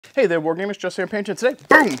Hey there, Wargamers, Just here in Paint, and today,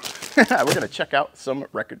 boom! We're going to check out some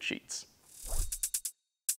record sheets.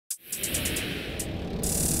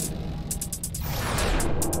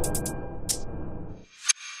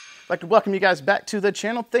 I'd like to welcome you guys back to the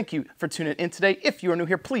channel. Thank you for tuning in today. If you are new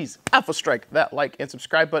here, please alpha strike that like and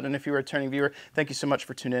subscribe button. And if you're a returning viewer, thank you so much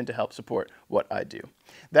for tuning in to help support what I do.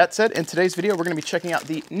 That said, in today's video, we're going to be checking out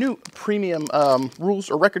the new premium rules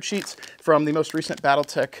or record sheets from the most recent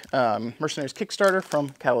Battletech Mercenaries Kickstarter from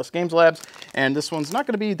Catalyst Games Labs. And this one's not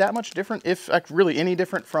going to be that much different, if really any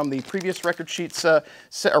different, from the previous record sheets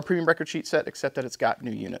set or premium record sheet set, except that it's got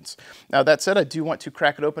new units. Now, that said, I do want to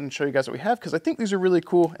crack it open and show you guys what we have, because I think these are really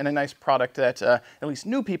cool and a nice product that at least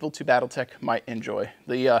new people to Battletech might enjoy.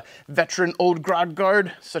 The veteran old grog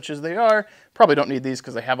guard, such as they are, probably don't need these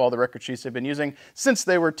because they have all the record sheets they've been using since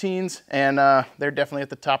they were teens, and they're definitely at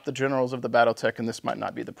the top, the generals of the Battletech, and this might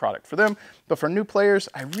not be the product for them. But for new players,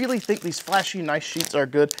 I really think these flashy, nice sheets are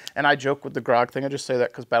good, and I joke with the grog thing. I just say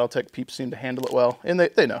that because Battletech peeps seem to handle it well, and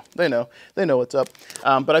they know what's up.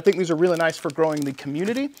 But I think these are really nice for growing the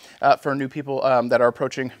community, for new people that are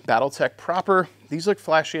approaching Battletech proper. These look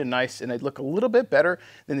flashy and nice, and they look a little bit better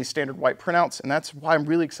than the standard white printouts, and that's why I'm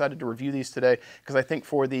really excited to review these today, because I think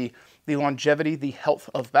for the longevity, the health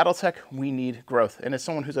of Battletech, we need growth. And as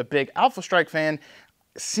someone who's a big Alpha Strike fan,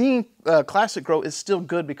 seeing Classic grow is still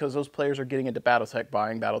good, because those players are getting into Battletech,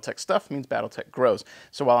 buying Battletech stuff means Battletech grows.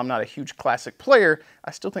 So while I'm not a huge Classic player,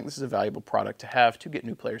 I still think this is a valuable product to have to get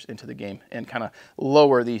new players into the game and kind of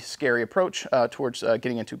lower the scary approach towards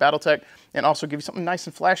getting into Battletech, and also give you something nice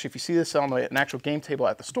and flashy. If you see this on an actual game table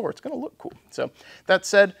at the store, it's going to look cool. So that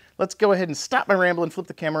said, let's go ahead and stop my ramble and flip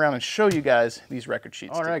the camera around and show you guys these record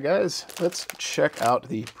sheets. All right, guys, let's check out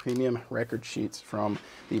the premium record sheets from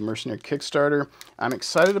the Mercenary Kickstarter. I'm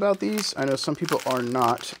excited about these. I know some people are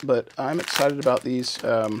not, but I'm excited about these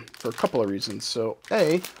for a couple of reasons. So,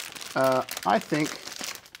 I think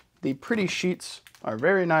the pretty sheets are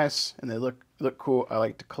very nice and they look cool. I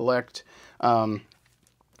like to collect.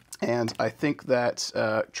 And I think that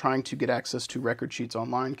trying to get access to record sheets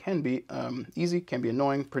online can be easy, can be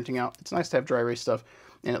annoying, printing out. It's nice to have dry erase stuff,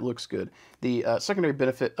 and it looks good. The secondary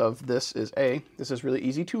benefit of this is, this is really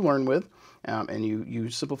easy to learn with, and you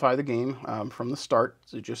simplify the game from the start.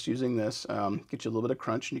 So just using this gets you a little bit of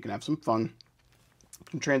crunch, and you can have some fun.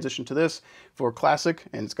 You can transition to this for Classic,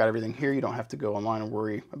 and it's got everything here. You don't have to go online and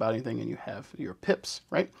worry about anything, and you have your pips,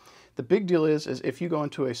 right? The big deal is if you go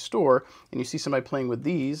into a store and you see somebody playing with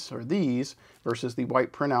these or these versus the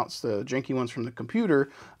white printouts, the janky ones from the computer,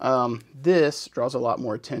 this draws a lot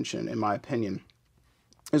more attention, in my opinion.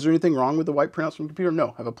 Is there anything wrong with the white printouts from the computer?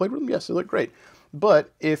 No. Have I played with them? Yes, they look great.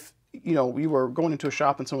 But if we were going into a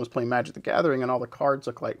shop and someone was playing Magic the Gathering and all the cards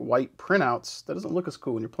look like white printouts, that doesn't look as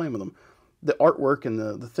cool when you're playing with them. The artwork and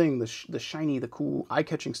the shiny, the cool,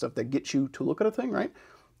 eye-catching stuff that gets you to look at a thing, right?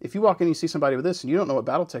 If you walk in and you see somebody with this and you don't know what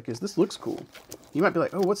Battletech is, this looks cool. You might be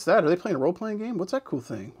like, oh, what's that? Are they playing a role-playing game? What's that cool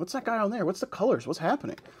thing? What's that guy on there? What's the colors? What's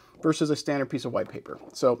happening? Versus a standard piece of white paper.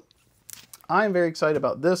 So I'm very excited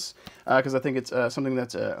about this because I think it's something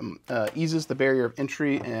that eases the barrier of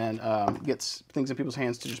entry and gets things in people's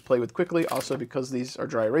hands to just play with quickly. Also, because these are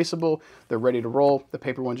dry erasable, they're ready to roll. The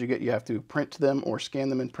paper ones you have to print them or scan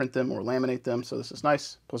them and print them or laminate them. So this is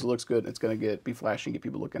nice. Plus it looks good. It's going to be flashy and get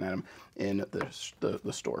people looking at them in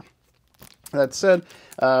the store. That said,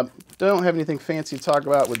 don't have anything fancy to talk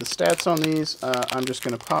about with the stats on these. I'm just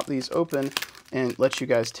going to pop these open and let you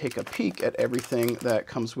guys take a peek at everything that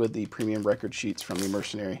comes with the premium record sheets from the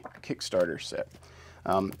Mercenary Kickstarter set.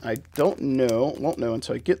 I won't know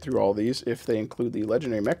until I get through all these if they include the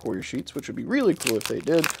Legendary Mech Warrior sheets, which would be really cool if they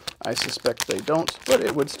did. I suspect they don't, but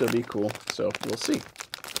it would still be cool, so we'll see.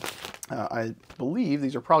 I believe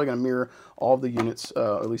these are probably going to mirror all the units,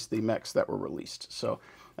 at least the mechs that were released. So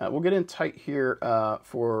we'll get in tight here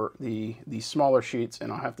for the smaller sheets, and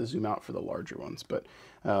I'll have to zoom out for the larger ones. But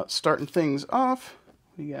starting things off,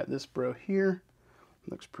 we got this bro here.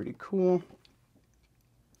 Looks pretty cool.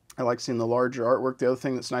 I like seeing the larger artwork. The other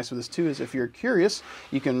thing that's nice with this too is if you're curious,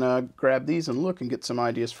 you can grab these and look and get some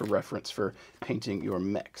ideas for reference for painting your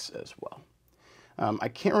mechs as well. I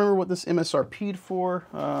can't remember what this MSRP'd for.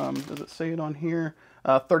 Does it say it on here?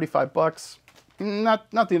 35 bucks.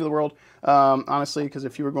 Not the end of the world, honestly, because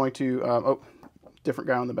if you were going to, oh, different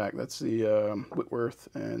guy on the back. That's the Whitworth,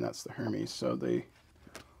 and that's the Hermes. So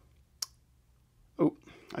oh,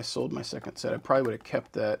 I sold my second set. I probably would have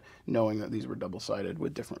kept that knowing that these were double-sided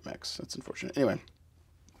with different mechs. That's unfortunate. Anyway,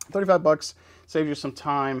 35 bucks saves you some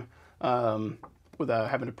time without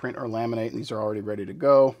having to print or laminate, and these are already ready to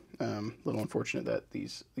go. A little unfortunate that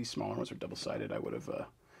these smaller ones are double-sided. I would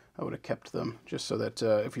have kept them just so that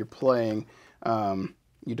if you're playing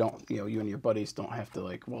you don't, you and your buddies don't have to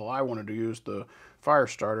like, well, I wanted to use the fire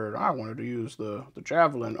starter and I wanted to use the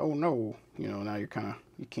javelin. Oh no, now you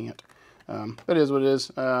can't. But it is what it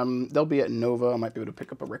is. They'll be at Nova. I might be able to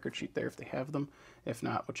pick up a record sheet there if they have them. If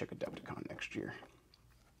not, we'll check Adepticon next year.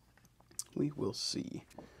 We will see.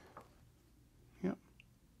 Yep.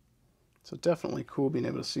 So definitely cool being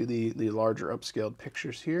able to see the larger upscaled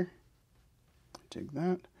pictures here. Dig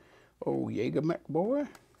that. Oh, Jägermech boy.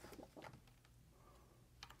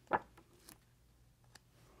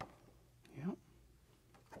 Yep.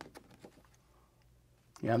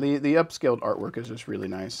 Yeah, the upscaled artwork is just really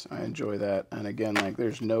nice. I enjoy that. And again, like,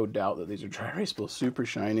 there's no doubt that these are dry erasable, super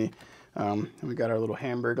shiny. And we got our little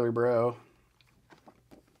Hamburglar bro.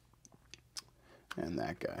 And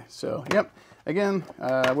that guy. So, yep. Again,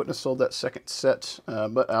 I wouldn't have sold that second set,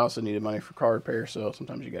 but I also needed money for car repair, so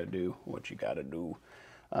sometimes you got to do what you got to do.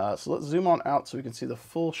 So let's zoom on out so we can see the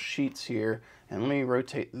full sheets here. And let me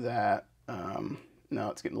rotate that. No,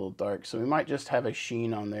 it's getting a little dark, so we might just have a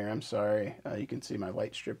sheen on there. I'm sorry. You can see my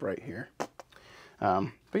light strip right here.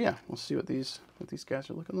 But yeah, we'll see what these guys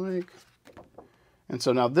are looking like. And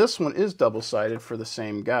so now this one is double-sided for the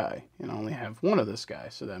same guy. And I only have one of this guy,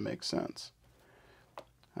 so that makes sense.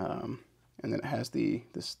 And then it has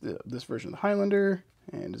this version of the Highlander.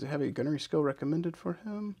 And does it have a gunnery skill recommended for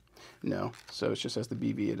him? No. So it just has the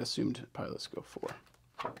BV and assumed pilot skill 4.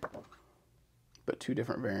 But 2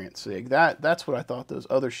 different variants. So that's what I thought those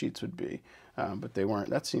other sheets would be, but they weren't.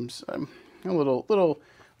 That seems a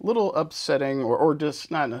little upsetting, or just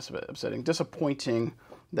not necessarily upsetting, disappointing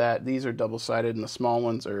that these are double-sided and the small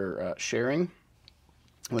ones are sharing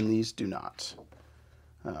when these do not.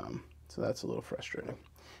 So that's a little frustrating.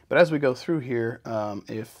 But as we go through here,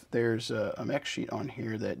 if there's a mech sheet on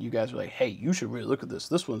here that you guys are like, hey, you should really look at this.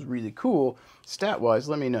 This one's really cool, stat-wise,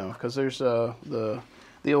 let me know. Because there's the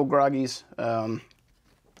old groggies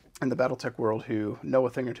in the Battletech world who know a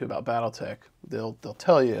thing or two about Battletech. They'll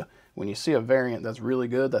tell you when you see a variant that's really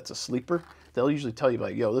good, that's a sleeper, they'll usually tell you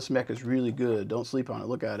like, yo, this mech is really good. Don't sleep on it.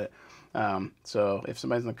 Look at it. So if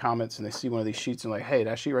somebody's in the comments and they see one of these sheets and like, hey,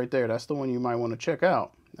 that sheet right there, that's the one you might want to check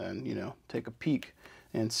out. And, take a peek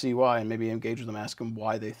and see why, and maybe engage with them, ask them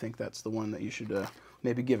why they think that's the one that you should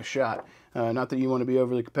maybe give a shot. Not that you want to be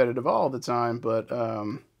overly competitive all the time, but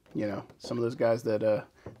some of those guys that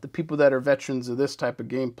the people that are veterans of this type of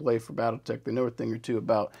gameplay for Battletech, they know a thing or two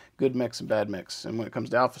about good mechs and bad mechs. And when it comes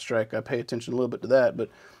to Alpha Strike, I pay attention a little bit to that, but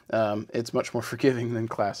it's much more forgiving than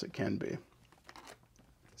Classic can be.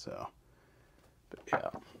 So, but yeah.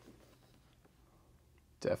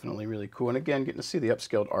 Definitely really cool. And again, getting to see the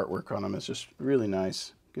upscaled artwork on them is just really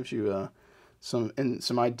nice. Gives you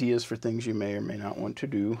some ideas for things you may or may not want to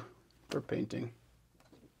do for painting.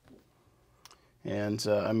 And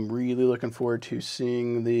I'm really looking forward to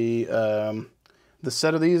seeing the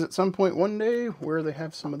set of these at some point one day, where they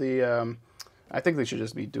have some of the. I think they should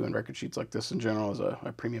just be doing record sheets like this in general as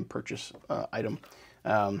a premium purchase item.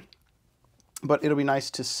 But it'll be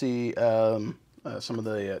nice to see some of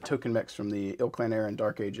the token mechs from the Ill Clan era and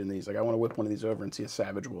Dark Age in these. Like, I want to whip one of these over and see a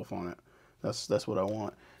Savage Wolf on it. That's what I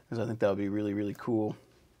want, because I think that would be really, really cool.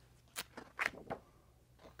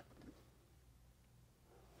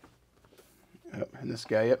 Yep, and this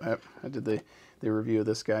guy, yep, I did the review of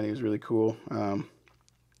this guy, and he was really cool.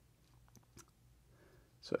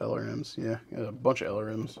 So LRMs, yeah, a bunch of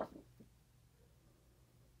LRMs.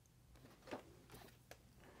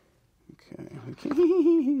 Okay,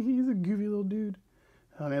 he's a goofy little dude.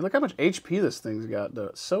 Oh man, look how much HP this thing's got, though.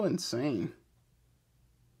 It's so insane.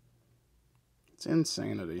 It's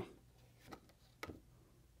insanity.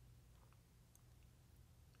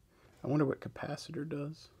 I wonder what capacitor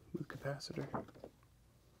does. Move capacitor.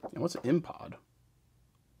 And what's an MPod?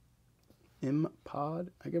 MPod?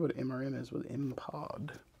 I get what an MRM is with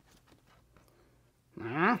MPod.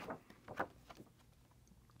 Ah.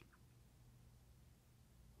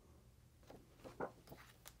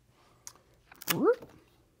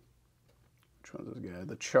 Which one's this guy?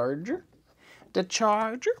 The Charger? The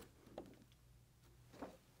Charger?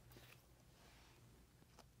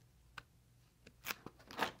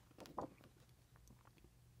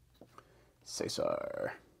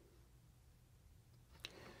 Caesar.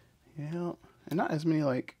 Yeah, and not as many,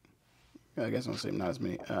 like, I guess I'll say not as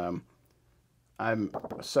many. I'm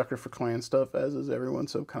a sucker for clan stuff, as is everyone,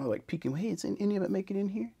 so kind of like peeking, hey, is any of it make it in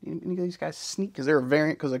here? Any of these guys sneak? Because they're a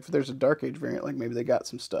variant, because like if there's a Dark Age variant, like maybe they got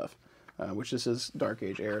some stuff, which this is Dark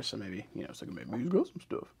Age era, so maybe, so maybe he's got some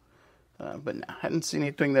stuff. But no, I hadn't seen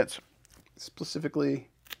anything that's specifically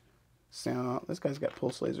stand out. This guy's got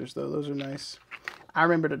pulse lasers, though. Those are nice. I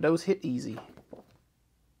remember that those hit easy.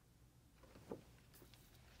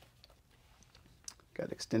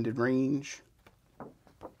 Got extended range.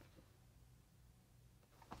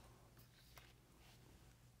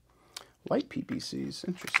 Light PPCs,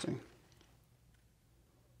 interesting.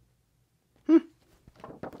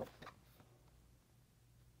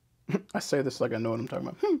 I say this like I know what I'm talking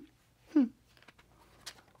about.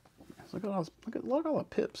 Look at all the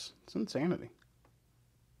pips. It's insanity.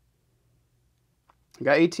 I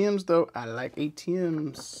got ATMs though. I like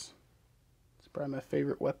ATMs. It's probably my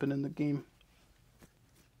favorite weapon in the game.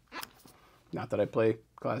 Not that I play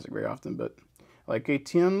Classic very often, but I like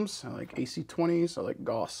ATMs. I like AC-20s. I like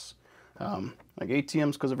Gauss. Like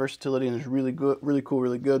ATMs because of versatility and it's really good, really cool,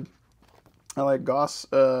 really good. I like Gauss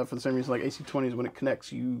for the same reason like AC-20s. When it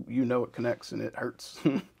connects, you know it connects and it hurts.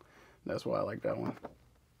 That's why I like that one.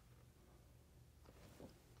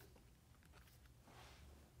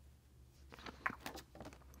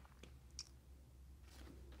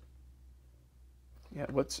 Yeah,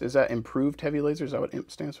 is that improved heavy laser? Is that what IMP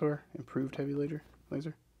stands for? Improved heavy laser?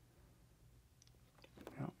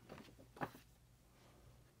 Yeah.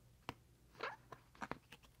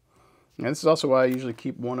 And this is also why I usually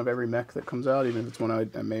keep one of every mech that comes out, even if it's one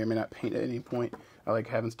I may or may not paint at any point. I like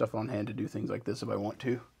having stuff on hand to do things like this if I want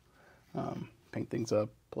to. Paint things up,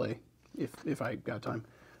 play, if I got time.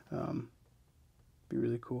 Be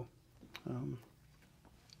really cool.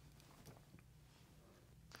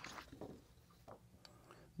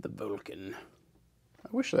 The Vulcan. I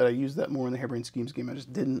wish that I used that more in the Harebrained Schemes game. I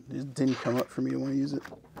just didn't. It just didn't come up for me to want to use it.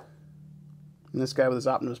 And this guy with his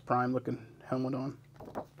Optimus Prime looking helmet on.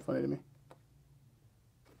 Funny to me.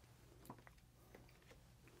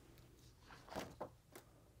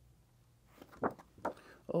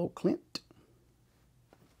 Oh, Clint.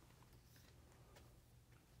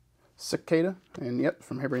 Cicada. And yep,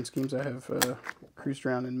 from Harebrained Schemes I have cruised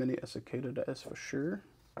around in many a Cicada, that is for sure.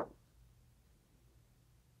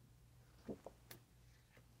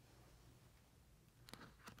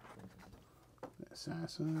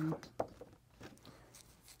 Assassin.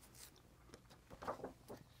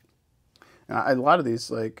 A lot of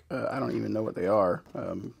these, like, I don't even know what they are,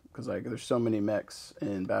 because like there's so many mechs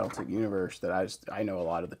in Battletech universe that I know a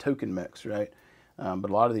lot of the token mechs, right?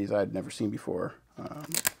 But a lot of these I'd never seen before,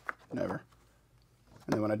 never.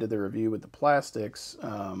 And then when I did the review with the plastics,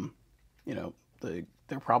 you know,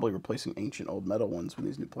 they're probably replacing ancient old metal ones with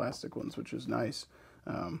these new plastic ones, which is nice.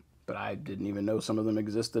 But I didn't even know some of them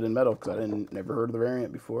existed in metal because I never heard of the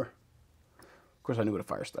variant before. Of course, I knew what a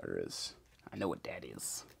Firestarter is. I know what that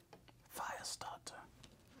is. Firestarter.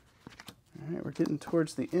 All right, we're getting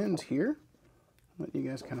towards the end here. Let you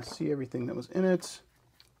guys kind of see everything that was in it.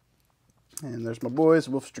 And there's my boys,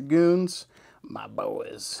 Wolf's Dragoons. My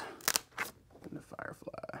boys. And the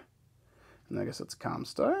Firefly. And I guess that's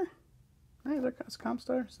Comstar. Right, that's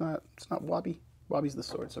Comstar. It's not Wobby. Wobby's the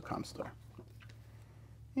sword, so Comstar.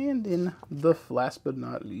 And in the last but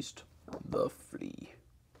not least, the Flea.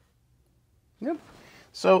 Yep.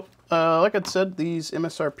 So, like I said, these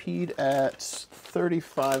MSRP'd at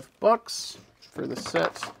 35 bucks for the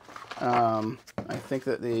set. I think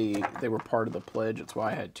that they were part of the pledge. That's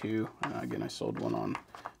why I had two. Again, I sold one on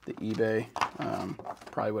the eBay.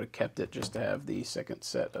 Probably would have kept it just to have the second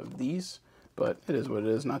set of these. But it is what it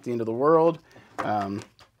is. Not the end of the world.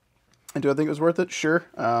 And do I think it was worth it? Sure.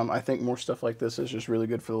 I think more stuff like this is just really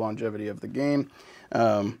good for the longevity of the game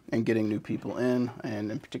and getting new people in.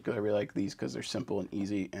 And in particular, I really like these because they're simple and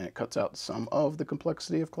easy, and it cuts out some of the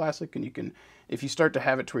complexity of Classic. And you can, if you start to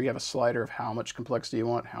have it to where you have a slider of how much complexity you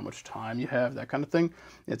want, how much time you have, that kind of thing,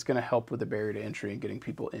 it's going to help with the barrier to entry and getting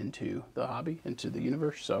people into the hobby, into the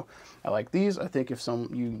universe. So I like these. I think if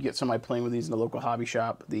you get somebody playing with these in the local hobby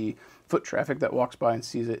shop, the foot traffic that walks by and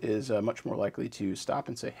sees it is much more likely to stop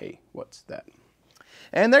and say, hey, what's that?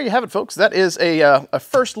 And there you have it, folks. That is a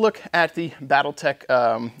first look at the Battletech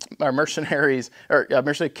our Mercenaries, or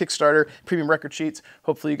Mercenaries Kickstarter premium record sheets.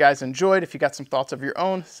 Hopefully you guys enjoyed. If you got some thoughts of your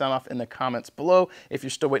own, sound off in the comments below. If you're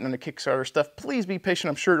still waiting on the Kickstarter stuff, please be patient.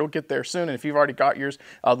 I'm sure it'll get there soon. And if you've already got yours,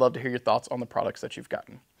 I'd love to hear your thoughts on the products that you've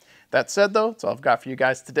gotten. That said, though, that's all I've got for you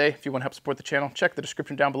guys today. If you want to help support the channel, check the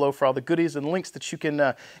description down below for all the goodies and links that you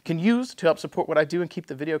can use to help support what I do and keep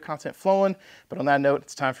the video content flowing. But on that note,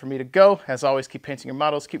 it's time for me to go. As always, keep painting your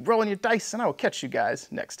models, keep rolling your dice, and I will catch you guys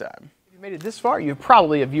next time. If you made it this far, you're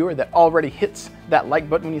probably a viewer that already hits that like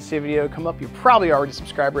button when you see a video come up. You're probably already a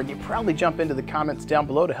subscriber, and you probably jump into the comments down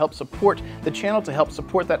below to help support the channel, to help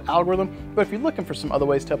support that algorithm. But if you're looking for some other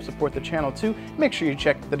ways to help support the channel too, make sure you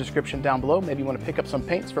check the description down below. Maybe you want to pick up some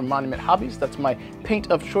paints from Monument Hobbies. That's my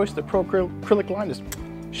paint of choice. The Pro Acrylic line is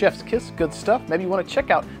Chef's kiss, good stuff. Maybe you want to check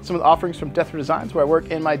out some of the offerings from Death Designs, where I work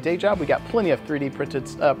in my day job. We got plenty of 3D printed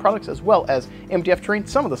products, as well as MDF terrain,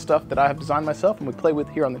 some of the stuff that I have designed myself and we play with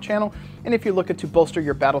here on the channel. And if you're looking to bolster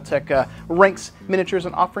your Battletech ranks, miniatures,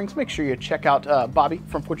 and offerings, make sure you check out Bobby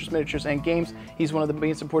from Fortress Miniatures and Games. He's one of the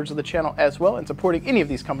main supporters of the channel as well, and supporting any of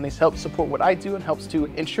these companies helps support what I do and helps to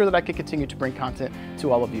ensure that I can continue to bring content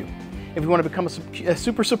to all of you. If you want to become a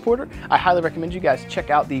super supporter, I highly recommend you guys check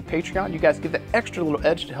out the Patreon. You guys give the extra little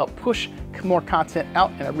edge to help push more content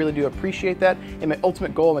out, and I really do appreciate that. And my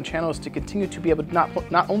ultimate goal on the channel is to continue to be able to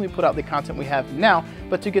not only put out the content we have now,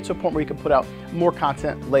 but to get to a point where you can put out more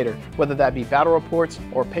content later, whether that be battle reports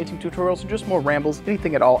or painting tutorials or just more rambles,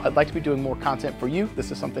 anything at all. I'd like to be doing more content for you.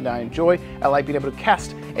 This is something that I enjoy. I like being able to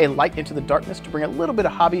cast a light into the darkness to bring a little bit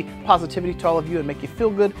of hobby positivity to all of you and make you feel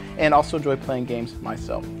good, and also enjoy playing games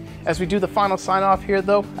myself. As we do the final sign off here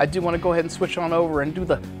though, I do want to go ahead and switch on over and do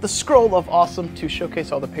the scroll of awesome to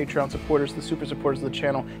showcase all the Patreon supporters, the super supporters of the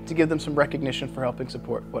channel, to give them some recognition for helping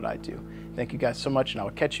support what I do. Thank you guys so much, and I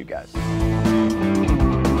will catch you guys.